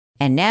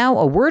And now,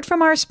 a word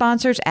from our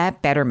sponsors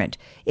at Betterment.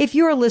 If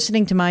you're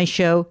listening to my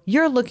show,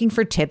 you're looking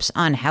for tips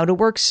on how to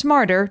work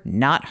smarter,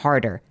 not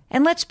harder.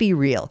 And let's be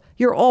real,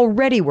 you're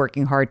already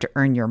working hard to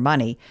earn your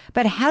money.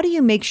 But how do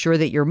you make sure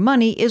that your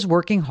money is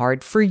working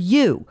hard for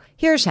you?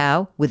 Here's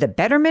how. With a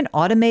Betterment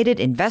automated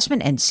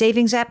investment and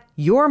savings app,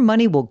 your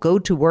money will go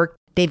to work.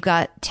 They've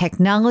got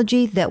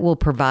technology that will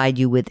provide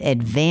you with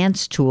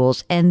advanced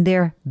tools, and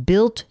they're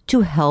built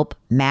to help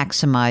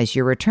maximize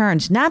your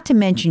returns, not to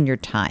mention your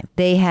time.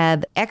 They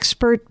have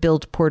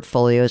expert-built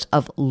portfolios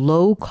of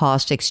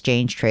low-cost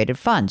exchange-traded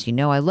funds. You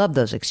know I love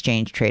those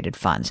exchange-traded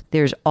funds.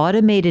 There's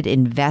automated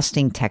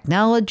investing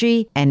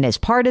technology, and as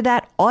part of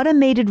that,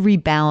 automated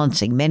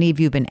rebalancing. Many of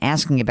you have been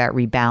asking about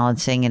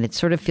rebalancing, and it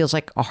sort of feels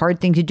like a hard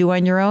thing to do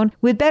on your own.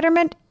 With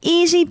Betterment,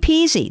 easy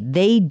peasy.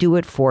 They do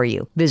it for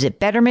you. Visit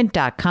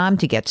Betterment.com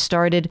to get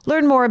started.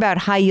 Learn more about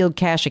high-yield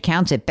cash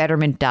accounts at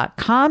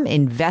Betterment.com.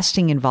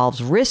 Investing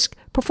involves risk.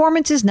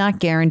 Performance is not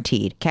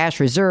guaranteed.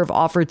 Cash reserve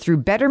offered through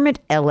Betterment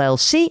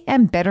LLC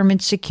and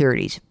Betterment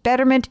Securities.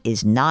 Betterment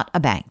is not a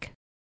bank.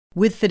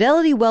 With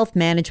Fidelity Wealth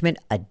Management,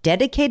 a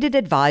dedicated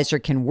advisor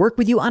can work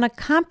with you on a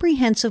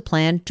comprehensive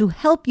plan to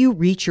help you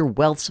reach your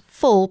wealth's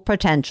full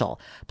potential.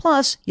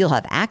 Plus, you'll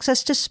have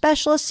access to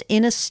specialists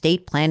in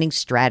estate planning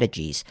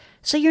strategies.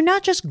 So you're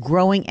not just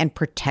growing and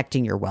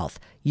protecting your wealth,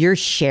 you're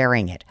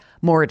sharing it.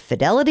 More at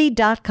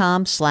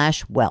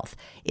fidelity.com/wealth.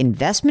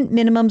 Investment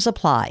minimums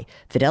apply.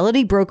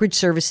 Fidelity Brokerage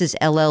Services,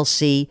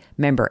 LLC,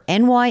 member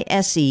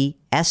NYSE,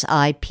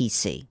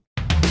 SIPC.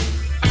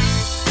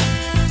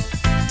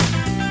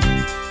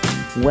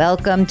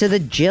 Welcome to the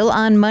Jill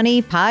on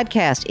Money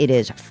podcast. It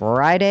is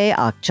Friday,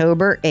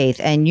 October 8th.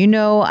 And you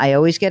know, I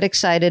always get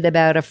excited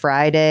about a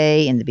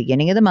Friday in the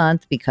beginning of the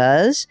month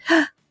because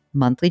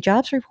monthly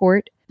jobs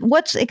report.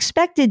 What's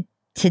expected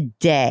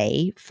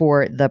today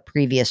for the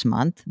previous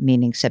month,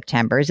 meaning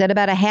September, is that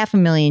about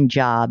 500,000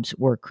 jobs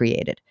were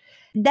created.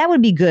 That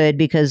would be good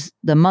because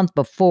the month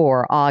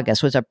before,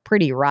 August, was a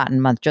pretty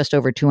rotten month, just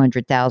over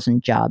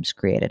 200,000 jobs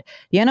created.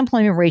 The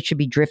unemployment rate should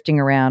be drifting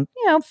around,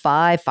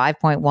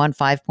 5.1,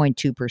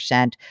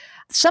 5.2%.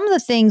 Some of the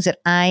things that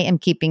I am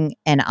keeping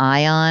an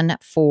eye on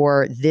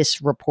for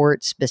this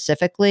report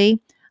specifically,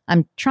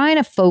 I'm trying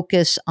to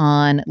focus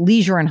on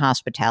leisure and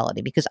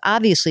hospitality because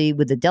obviously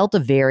with the Delta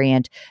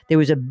variant, there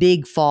was a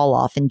big fall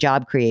off in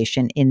job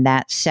creation in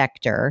that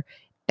sector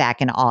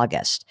back in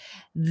August.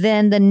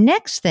 Then the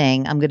next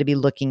thing I'm going to be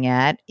looking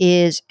at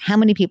is how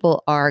many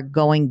people are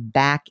going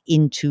back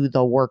into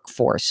the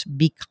workforce,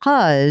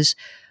 because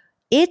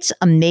it's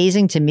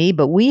amazing to me,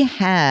 but we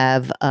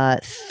have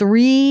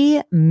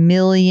 3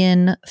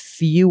 million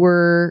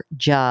fewer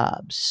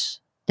jobs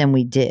than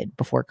we did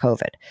before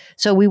COVID.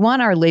 So we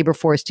want our labor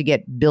force to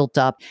get built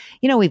up.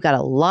 We've got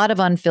a lot of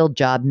unfilled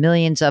jobs,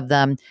 millions of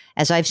them.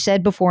 As I've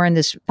said before in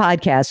this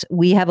podcast,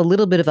 we have a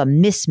little bit of a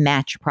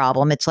mismatch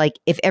problem. It's like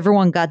if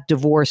everyone got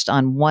divorced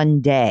on one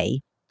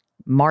day,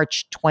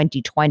 March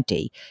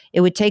 2020,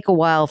 it would take a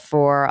while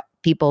for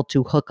people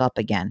to hook up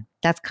again.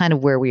 That's kind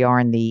of where we are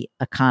in the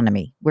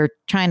economy. We're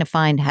trying to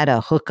find how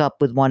to hook up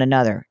with one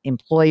another,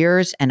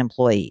 employers and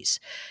employees.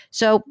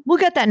 So we'll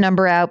get that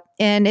number out.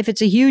 And if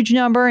it's a huge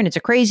number and it's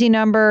a crazy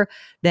number,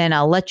 then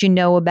I'll let you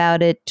know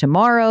about it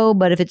tomorrow.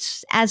 But if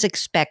it's as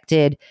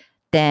expected,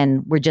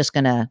 then we're just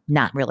going to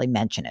not really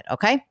mention it.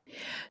 Okay.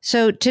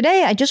 So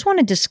today, I just want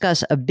to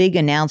discuss a big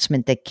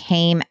announcement that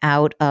came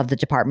out of the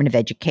Department of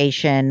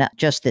Education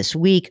just this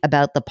week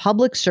about the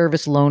Public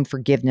Service Loan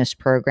Forgiveness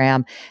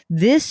Program.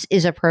 This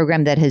is a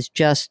program that has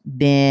just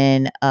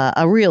been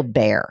a real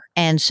bear.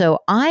 And so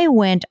I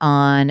went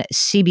on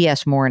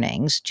CBS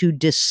Mornings to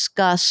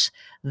discuss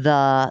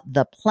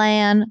the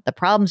plan, the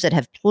problems that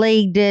have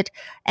plagued it,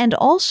 and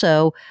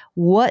also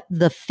what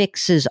the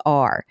fixes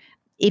are.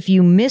 If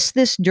you miss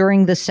this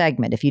during the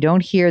segment, if you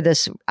don't hear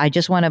this, I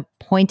just want to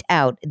point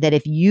out that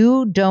if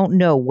you don't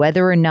know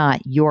whether or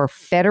not your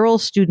federal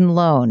student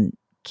loan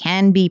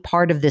can be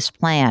part of this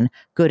plan,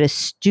 go to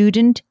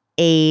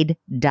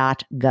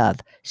studentaid.gov,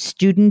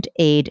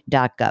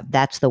 studentaid.gov.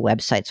 That's the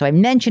website. So I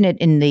mention it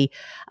in the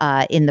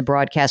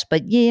broadcast,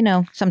 but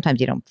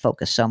sometimes you don't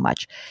focus so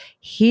much.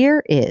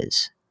 Here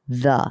is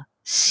the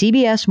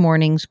CBS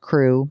Mornings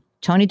crew,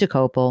 Tony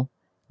Dokoupil,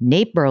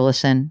 Nate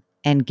Burleson,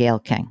 and Gayle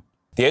King.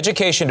 The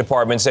Education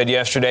Department said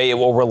yesterday it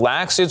will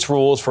relax its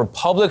rules for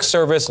public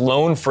service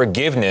loan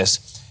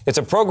forgiveness. It's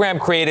a program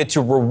created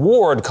to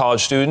reward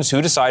college students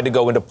who decide to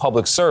go into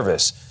public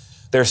service.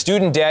 Their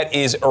student debt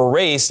is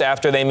erased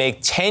after they make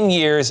 10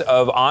 years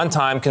of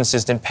on-time,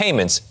 consistent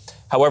payments.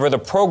 However, the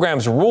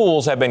program's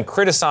rules have been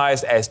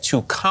criticized as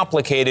too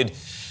complicated.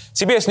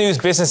 CBS News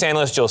business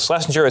analyst Jill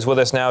Schlesinger is with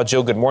us now.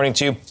 Jill, good morning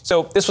to you.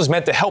 So this was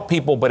meant to help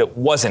people, but it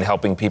wasn't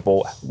helping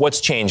people. What's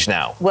changed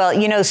now?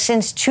 Well,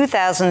 since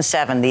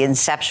 2007, the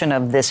inception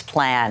of this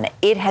plan,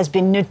 it has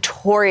been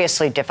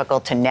notoriously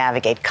difficult to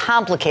navigate,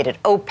 complicated,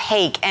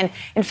 opaque. And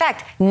in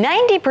fact,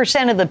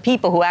 90% of the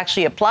people who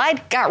actually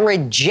applied got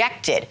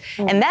rejected.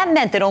 And that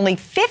meant that only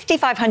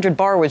 5,500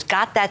 borrowers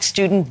got that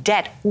student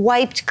debt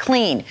wiped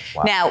clean.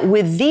 Wow. Now,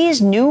 with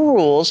these new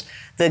rules,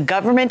 The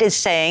government is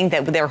saying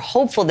that they're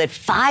hopeful that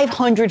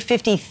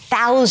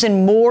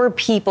 550,000 more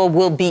people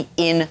will be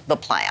in the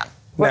plan.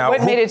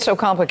 What made it so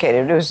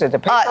complicated? Was it the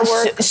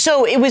paperwork?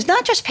 So it was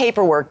not just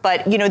paperwork,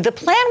 but, the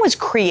plan was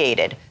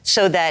created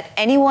so that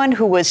anyone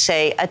who was,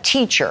 say, a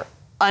teacher,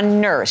 a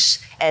nurse,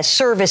 a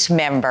service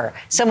member,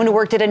 someone who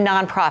worked at a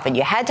nonprofit,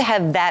 you had to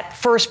have that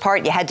first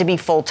part, you had to be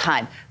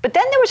full-time. But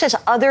then there was this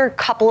other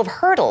couple of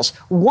hurdles.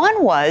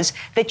 One was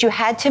that you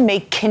had to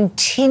make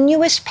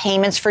continuous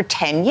payments for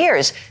 10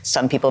 years.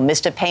 Some people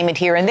missed a payment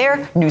here and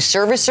there. New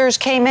servicers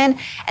came in.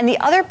 And the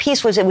other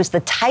piece was it was the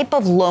type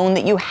of loan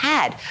that you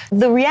had.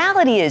 The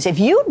reality is, if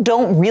you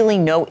don't really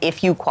know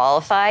if you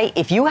qualify,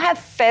 if you have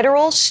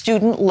federal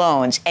student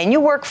loans and you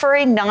work for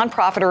a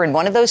nonprofit or in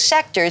one of those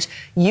sectors,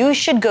 you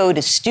should go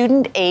to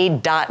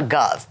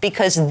studentaid.gov,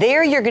 because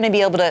there you're going to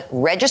be able to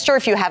register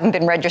if you haven't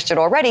been registered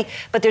already,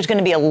 but there's going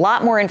to be a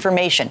lot more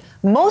information.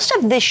 Most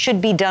of this should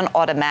be done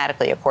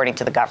automatically, according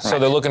to the government. So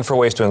they're looking for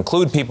ways to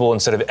include people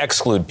instead of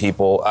exclude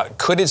people.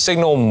 Could it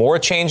signal more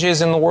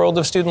changes in the world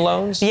of student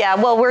loans? Yeah,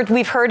 well,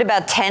 we've heard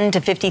about $10,000 to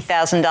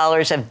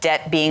 $50,000 of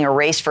debt being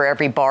erased for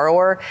every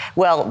borrower.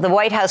 Well, the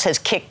White House has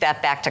kicked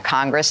that back to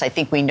Congress. I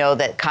think we know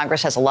that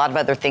Congress has a lot of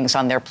other things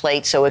on their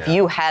plate. So if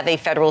you have a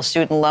federal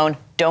student loan,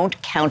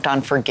 don't count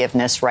on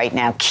forgiveness right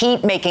now.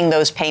 Keep making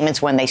those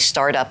payments when they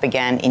start up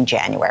again in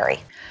January.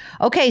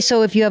 Okay,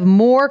 so if you have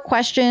more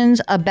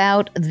questions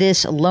about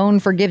this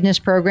loan forgiveness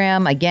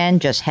program, again,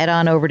 just head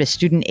on over to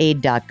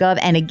studentaid.gov.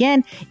 And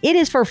again, it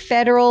is for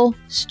federal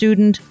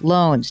student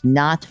loans,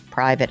 not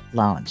private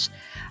loans.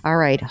 All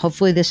right,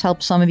 hopefully this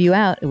helps some of you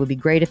out. It would be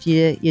great if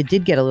you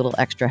did get a little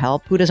extra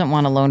help. Who doesn't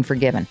want a loan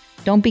forgiven?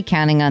 Don't be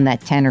counting on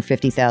that $10,000 or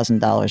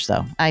 $50,000,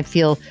 though. I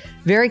feel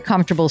very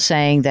comfortable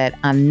saying that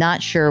I'm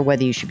not sure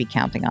whether you should be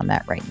counting on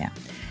that right now.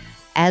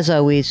 As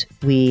always,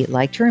 we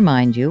like to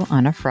remind you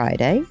on a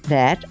Friday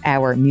that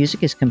our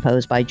music is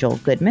composed by Joel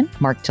Goodman.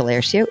 Mark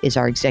Talercio is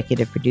our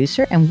executive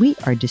producer, and we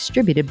are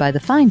distributed by the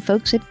fine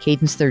folks at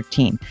Cadence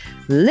 13.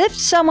 Lift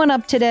someone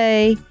up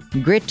today.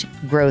 Grit,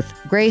 growth,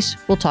 grace.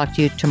 We'll talk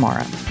to you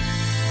tomorrow.